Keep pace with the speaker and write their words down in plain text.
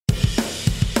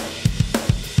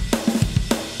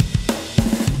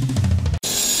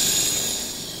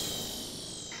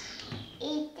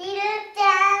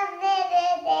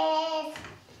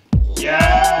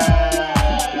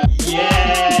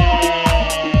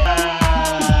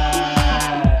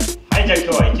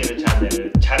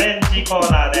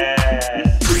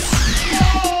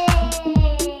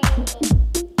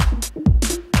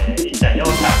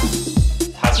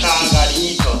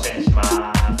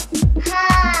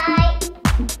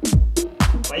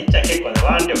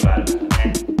腕力あるから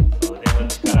ね。そう、腕の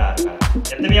力あるからやっ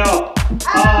てみよう。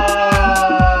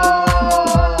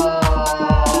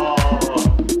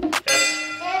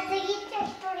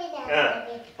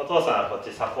お父さんはこっ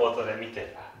ちサポートで見て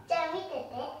る。じゃあ見てて。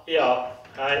いいよ。は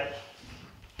い。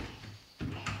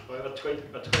こっち来い、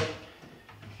こっち来い。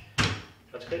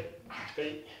こっち来い、こっち来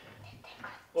い。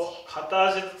お、片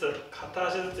足ず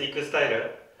つ行くスタイ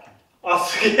ル。あ、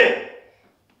すげえ。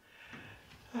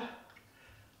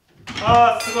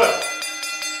あー、すごい。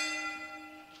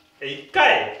1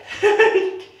回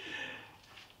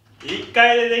1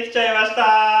回でできちゃいました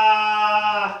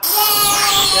ー。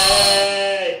イ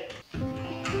エーイ。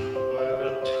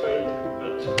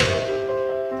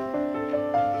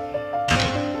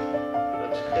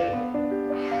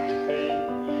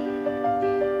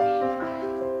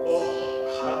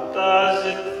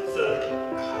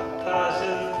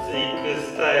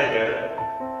スタイル。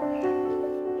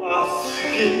あ、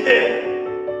すげえ。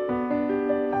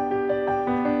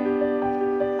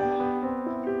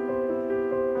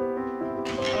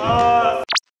あー。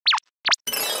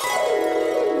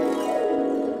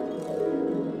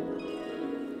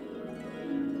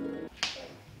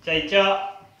じゃあ一応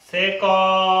成功。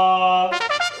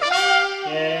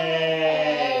イエ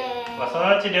ーイ。まあ、そ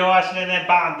のうち両足でね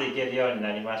バーンといけるように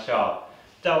なりましょう。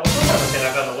じゃあお父さんの背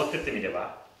中登ってってみれ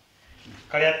ば。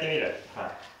これやってみる。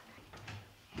は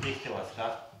い。できてます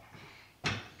か？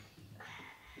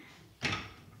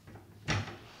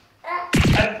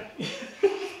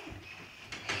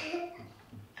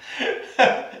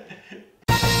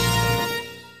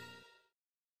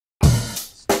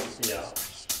いいよ。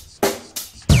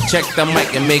Check the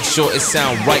mic and make sure it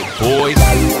sound right, boys.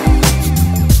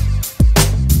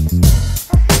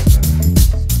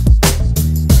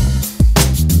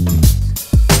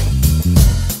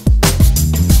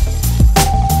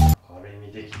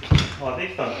 あ、で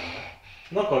きたんだね。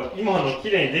なんか今の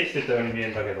綺麗にできてたように見え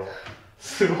るんだけど、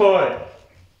すごい。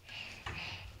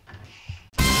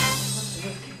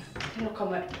手の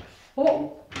構え。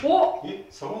お、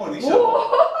そこまでできた。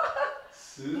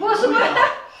すごい。すごい。わ、す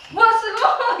ご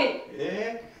い。いっ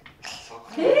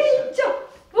ちゃん。わ、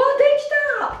できた。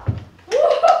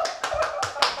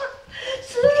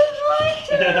すご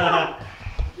いじゃん。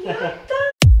やった。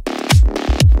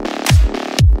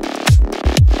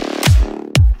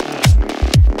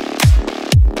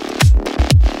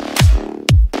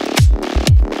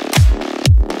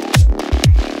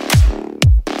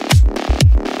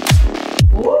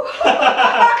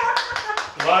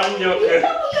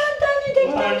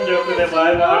腕力で前回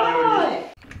りより。もう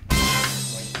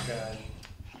一回。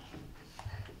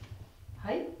は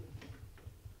い。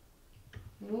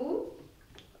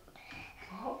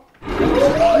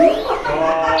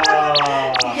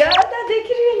やだ、でき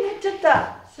るようになっちゃった。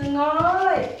すごい。ど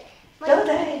うだ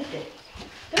いって。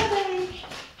どうだい。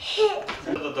ち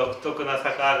ょっと独特な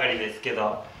逆上がりですけ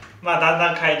ど、まあだん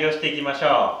だん改良していきまし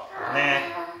ょう。ね。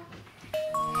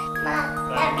ま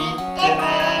た見て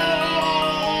ね。